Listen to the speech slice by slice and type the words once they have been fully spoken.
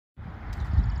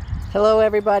Hello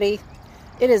everybody.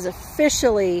 It is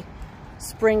officially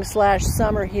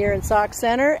spring/summer here in Sauk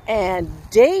Centre, and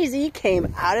Daisy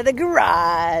came out of the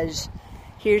garage.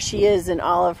 Here she is in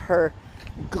all of her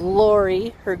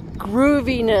glory, her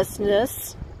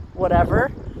grooviness, whatever.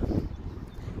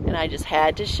 And I just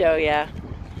had to show ya,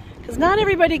 because not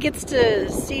everybody gets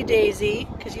to see Daisy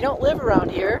because you don't live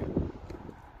around here.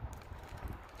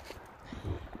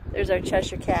 There's our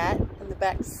Cheshire cat in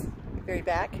the very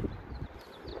back.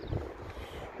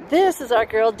 This is our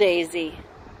girl Daisy,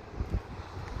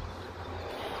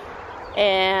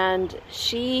 and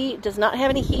she does not have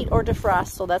any heat or defrost,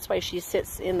 so that's why she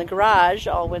sits in the garage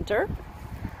all winter.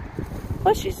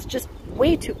 Plus she's just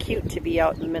way too cute to be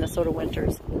out in the Minnesota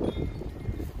winters.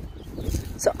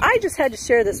 So I just had to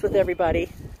share this with everybody.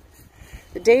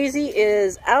 The Daisy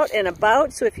is out and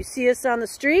about, so if you see us on the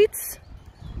streets,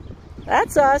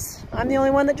 that's us. I'm the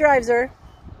only one that drives her.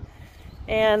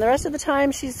 And the rest of the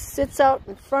time she sits out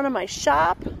in front of my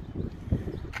shop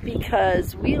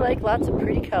because we like lots of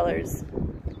pretty colors.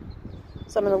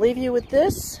 So I'm going to leave you with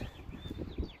this.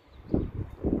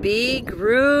 Be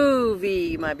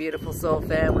groovy, my beautiful soul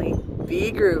family.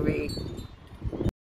 Be groovy.